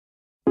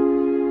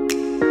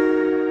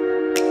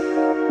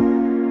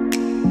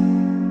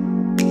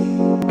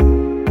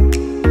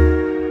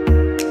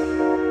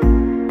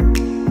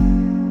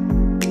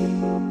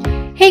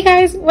Hey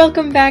guys,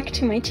 welcome back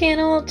to my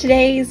channel.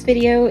 Today's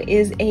video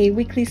is a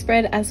weekly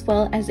spread as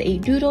well as a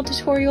doodle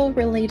tutorial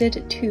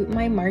related to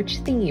my March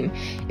theme.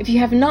 If you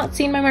have not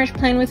seen my March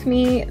plan with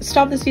me,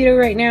 stop this video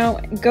right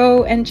now,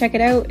 go and check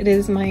it out. It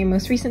is my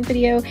most recent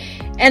video,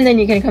 and then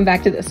you can come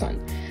back to this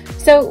one.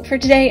 So for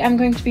today, I'm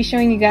going to be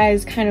showing you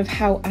guys kind of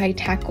how I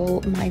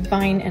tackle my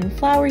vine and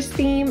flowers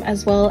theme,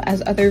 as well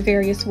as other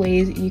various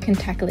ways you can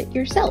tackle it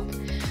yourself.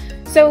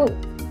 So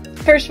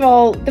first of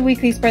all, the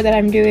weekly spread that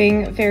I'm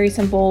doing, very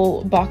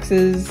simple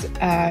boxes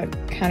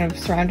kind of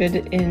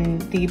surrounded in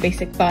the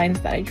basic vines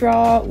that I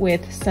draw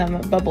with some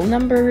bubble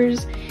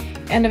numbers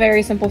and a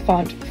very simple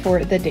font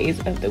for the days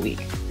of the week.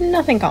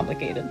 Nothing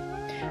complicated.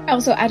 I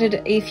also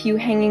added a few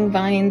hanging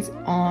vines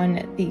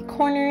on the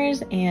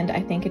corners, and I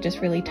think it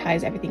just really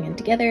ties everything in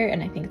together,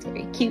 and I think it's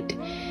very cute.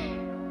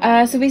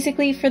 So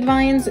basically for the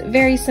vines,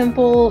 very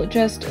simple,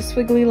 just a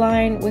squiggly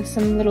line with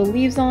some little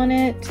leaves on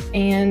it.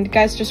 And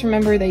guys, just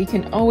remember that you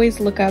can always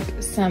look up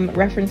some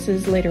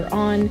references later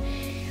on.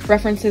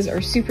 References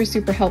are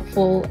super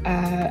helpful.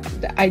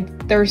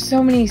 There are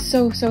so many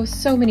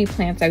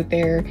plants out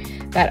there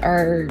that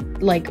are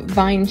like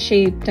vine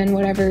shaped and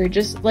whatever.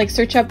 Just like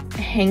search up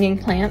hanging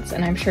plants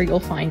and I'm sure you'll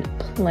find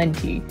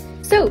plenty.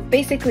 So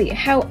basically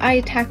how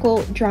I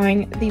tackle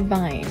drawing the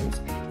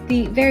vines.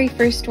 The very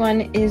first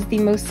one is the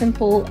most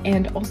simple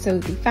and also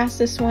the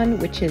fastest one,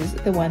 which is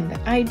the one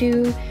that I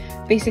do.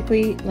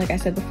 Basically, like I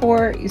said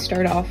before, you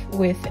start off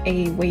with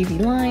a wavy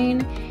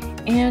line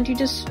and you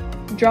just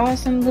draw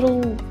some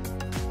little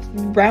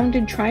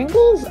rounded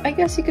triangles, I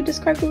guess you could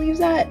describe the leaves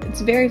at.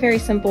 It's very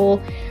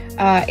simple,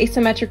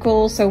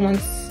 asymmetrical, so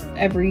once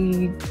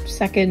every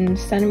second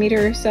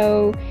centimeter or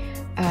so.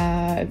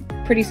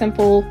 Pretty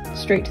simple,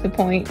 straight to the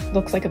point,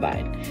 looks like a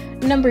vine.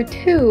 Number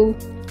two,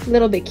 a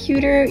little bit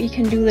cuter, you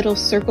can do little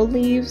circle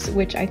leaves,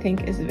 which I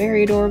think is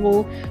very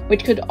adorable,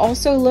 which could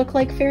also look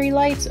like fairy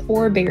lights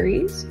or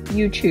berries,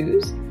 you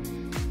choose.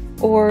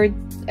 Or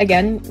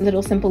again,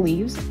 little simple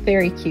leaves,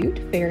 very cute,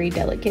 very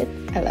delicate,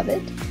 I love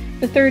it.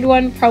 The third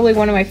one, probably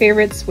one of my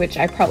favorites, which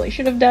I probably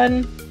should have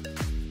done,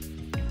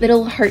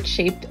 little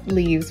heart-shaped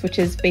leaves, which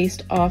is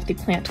based off the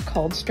plant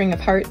called String of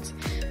Hearts.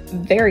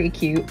 Very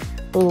cute,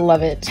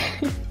 love it.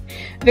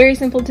 Very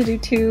simple to do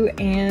too,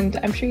 and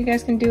I'm sure you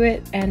guys can do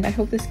it, and I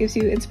hope this gives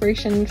you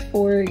inspiration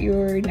for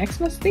your next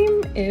month's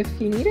theme if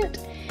you need it.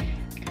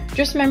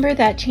 Just remember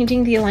that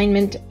changing the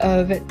alignment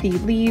of the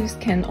leaves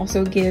can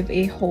also give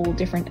a whole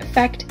different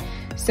effect.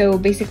 So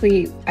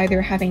basically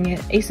either having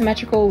it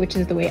asymmetrical, which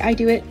is the way I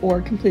do it, or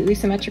completely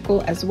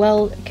symmetrical as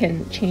well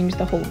can change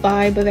the whole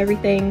vibe of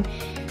everything.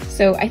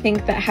 So I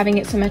think that having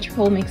it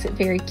symmetrical makes it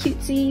very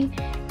cutesy,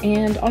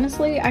 and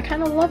honestly, I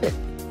kind of love it.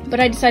 But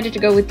I decided to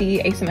go with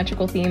the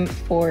asymmetrical theme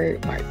for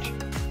March.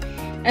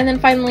 And then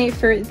finally,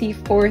 for the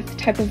fourth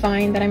type of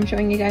vine that I'm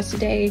showing you guys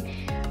today,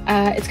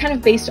 it's kind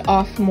of based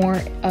off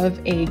more of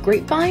a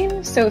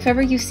grapevine. So if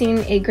ever you've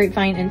seen a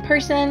grapevine in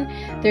person,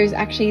 there's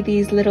actually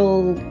these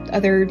little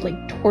other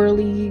like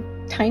twirly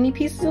tiny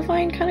pieces of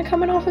vine kind of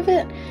coming off of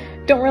it.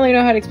 Don't really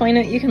know how to explain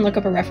it, you can look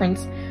up a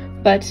reference,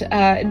 but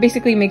it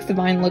basically makes the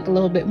vine look a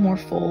little bit more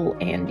full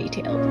and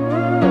detailed.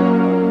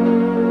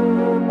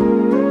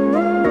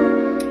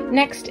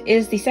 Next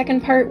is the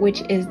second part,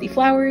 which is the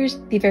flowers.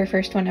 The very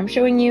first one I'm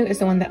showing you is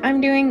the one that I'm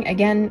doing.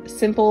 Again,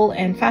 simple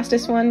and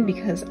fastest one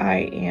because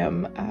I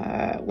am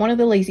one of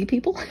the lazy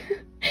people.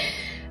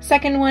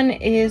 Second one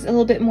is a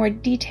little bit more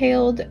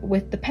detailed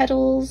with the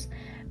petals.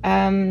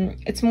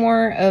 It's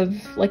more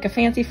of like a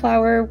fancy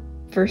flower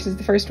versus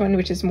the first one,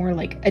 which is more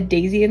like a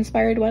daisy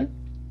inspired one.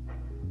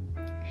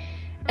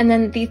 And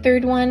then the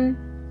third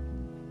one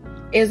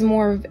is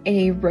more of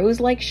a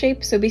rose-like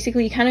shape. So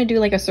basically you kind of do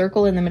like a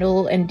circle in the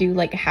middle and do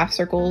like half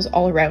circles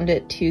all around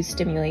it to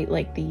stimulate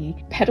like the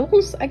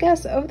petals, I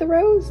guess, of the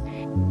rose.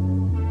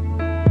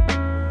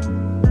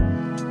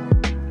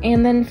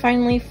 And then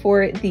finally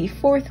for the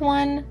fourth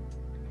one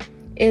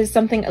is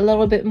something a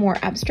little bit more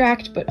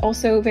abstract, but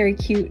also very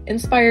cute,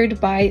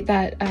 inspired by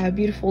that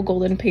beautiful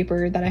golden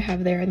paper that I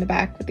have there in the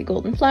back with the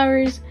golden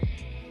flowers.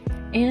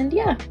 And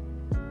yeah.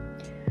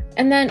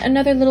 And then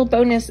another little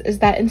bonus is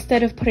that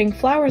instead of putting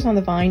flowers on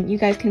the vine, you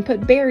guys can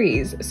put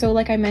berries. So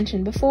like I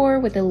mentioned before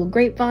with the little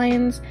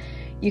grapevines,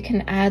 you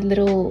can add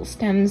little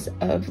stems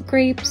of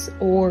grapes,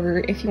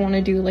 or if you want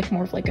to do like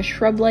more of like a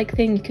shrub-like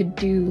thing, you could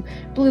do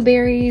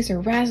blueberries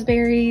or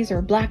raspberries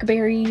or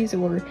blackberries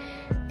or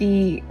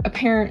the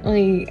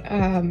apparently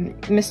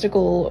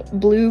mystical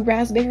blue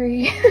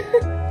raspberry.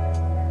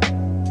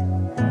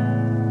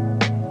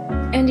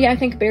 And yeah, I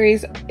think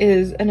berries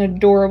is an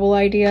adorable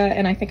idea,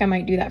 and I think I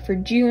might do that for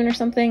June or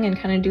something and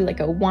kind of do like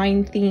a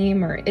wine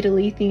theme or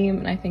Italy theme,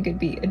 and I think it'd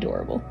be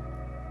adorable.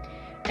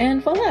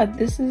 And voila,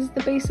 this is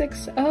the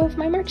basics of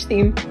my March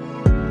theme.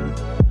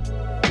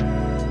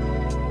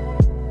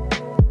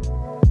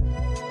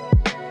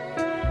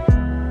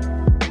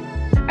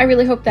 I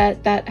really hope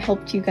that that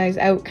helped you guys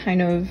out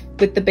kind of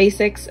with the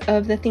basics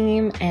of the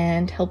theme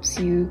and helps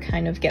you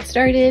kind of get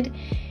started.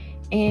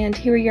 And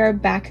here we are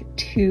back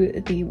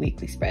to the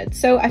weekly spread.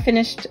 So I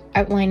finished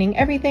outlining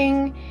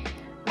everything.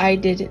 I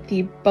did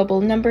the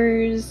bubble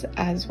numbers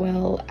as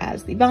well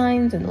as the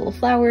vines and little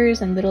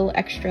flowers and little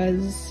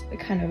extras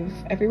kind of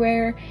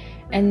everywhere.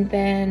 And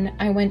then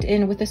I went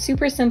in with a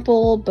super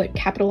simple but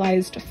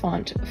capitalized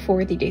font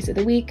for the days of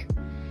the week.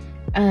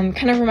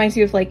 Kind of reminds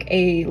you of like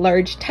a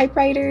large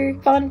typewriter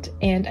font,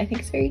 and I think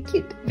it's very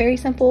cute, very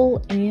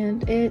simple,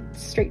 and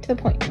it's straight to the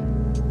point.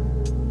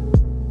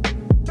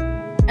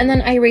 And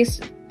then I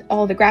erased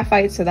all the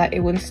graphite so that it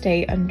wouldn't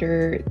stay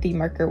under the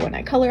marker when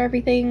I color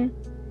everything,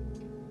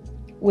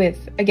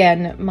 with,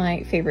 again,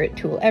 my favorite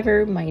tool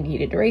ever, my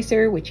kneaded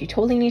eraser, which you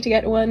totally need to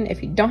get one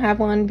if you don't have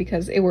one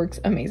because it works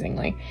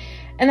amazingly.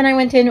 And then I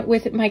went in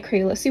with my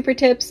Crayola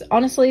Supertips.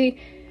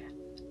 Honestly,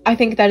 I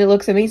think that it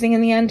looks amazing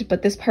in the end,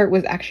 but this part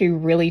was actually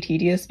really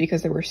tedious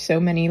because there were so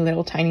many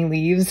little tiny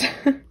leaves.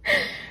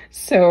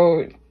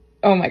 So,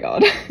 oh my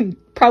god.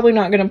 Probably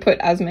not going to put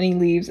as many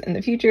leaves in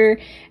the future,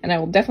 and I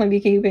will definitely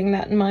be keeping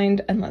that in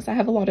mind unless I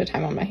have a lot of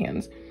time on my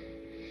hands.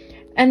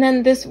 And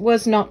then this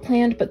was not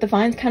planned, but the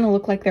vines kind of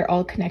look like they're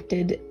all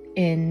connected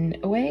in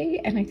a way,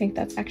 and I think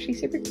that's actually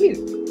super cute.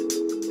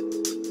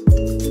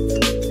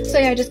 So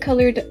yeah, I just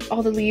colored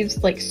all the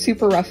leaves like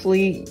super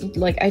roughly,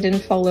 like I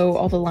didn't follow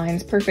all the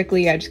lines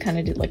perfectly, I just kind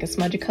of did like a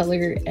smudge of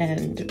color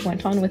and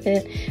went on with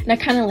it. And I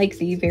kind of like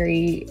the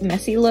very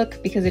messy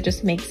look because it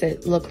just makes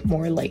it look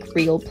more like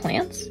real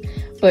plants,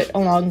 but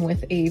along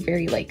with a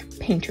very like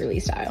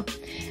painterly style.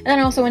 And then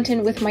I also went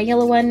in with my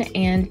yellow one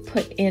and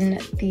put in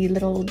the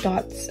little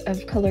dots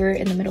of color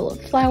in the middle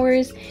of the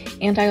flowers,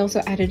 and I also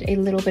added a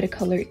little bit of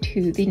color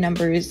to the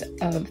numbers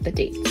of the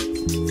dates.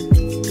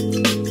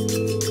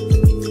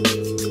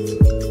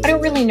 I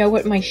don't really know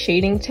what my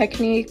shading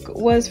technique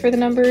was for the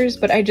numbers,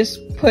 but I just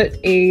put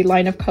a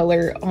line of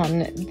color on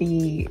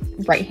the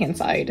right hand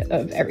side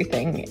of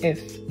everything, if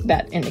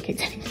that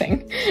indicates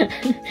anything.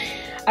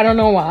 I don't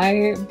know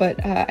why,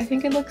 but I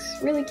think it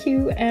looks really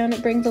cute and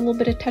it brings a little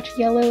bit of touch of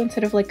yellow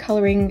instead of like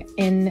coloring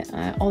in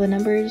all the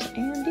numbers,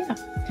 and yeah.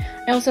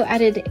 I also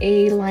added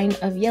a line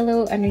of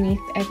yellow underneath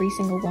every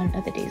single one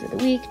of the days of the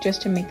week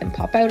just to make them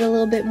pop out a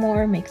little bit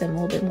more, make them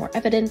a little bit more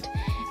evident,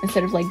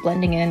 instead of like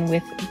blending in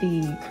with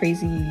the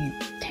crazy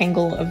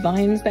tangle of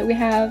vines that we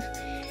have,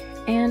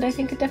 and I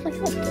think it definitely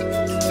helped.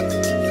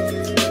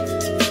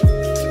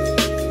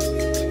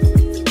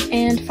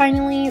 And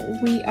finally,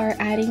 we are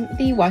adding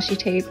the washi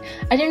tape.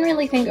 I didn't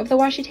really think of the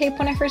washi tape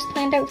when I first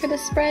planned out for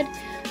this spread,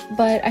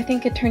 but I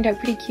think it turned out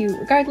pretty cute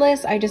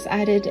regardless. I just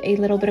added a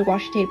little bit of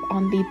washi tape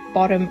on the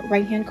bottom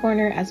right hand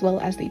corner as well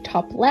as the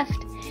top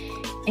left,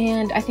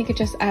 and I think it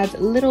just adds a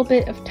little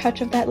bit of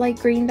touch of that light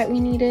green that we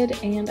needed,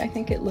 and I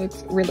think it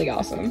looks really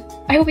awesome.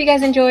 I hope you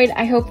guys enjoyed.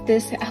 I hope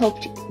this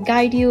helped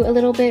guide you a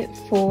little bit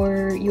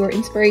for your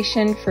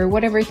inspiration for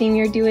whatever theme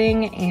you're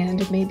doing,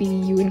 and maybe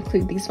you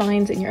include these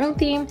vines in your own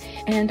theme,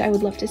 and I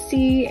would love to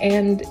see.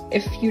 And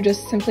if you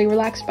just simply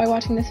relaxed by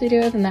watching this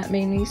video, then that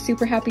made me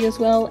super happy as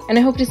well, and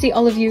I hope to see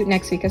all of you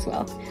next week as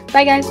well.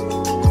 Bye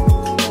guys!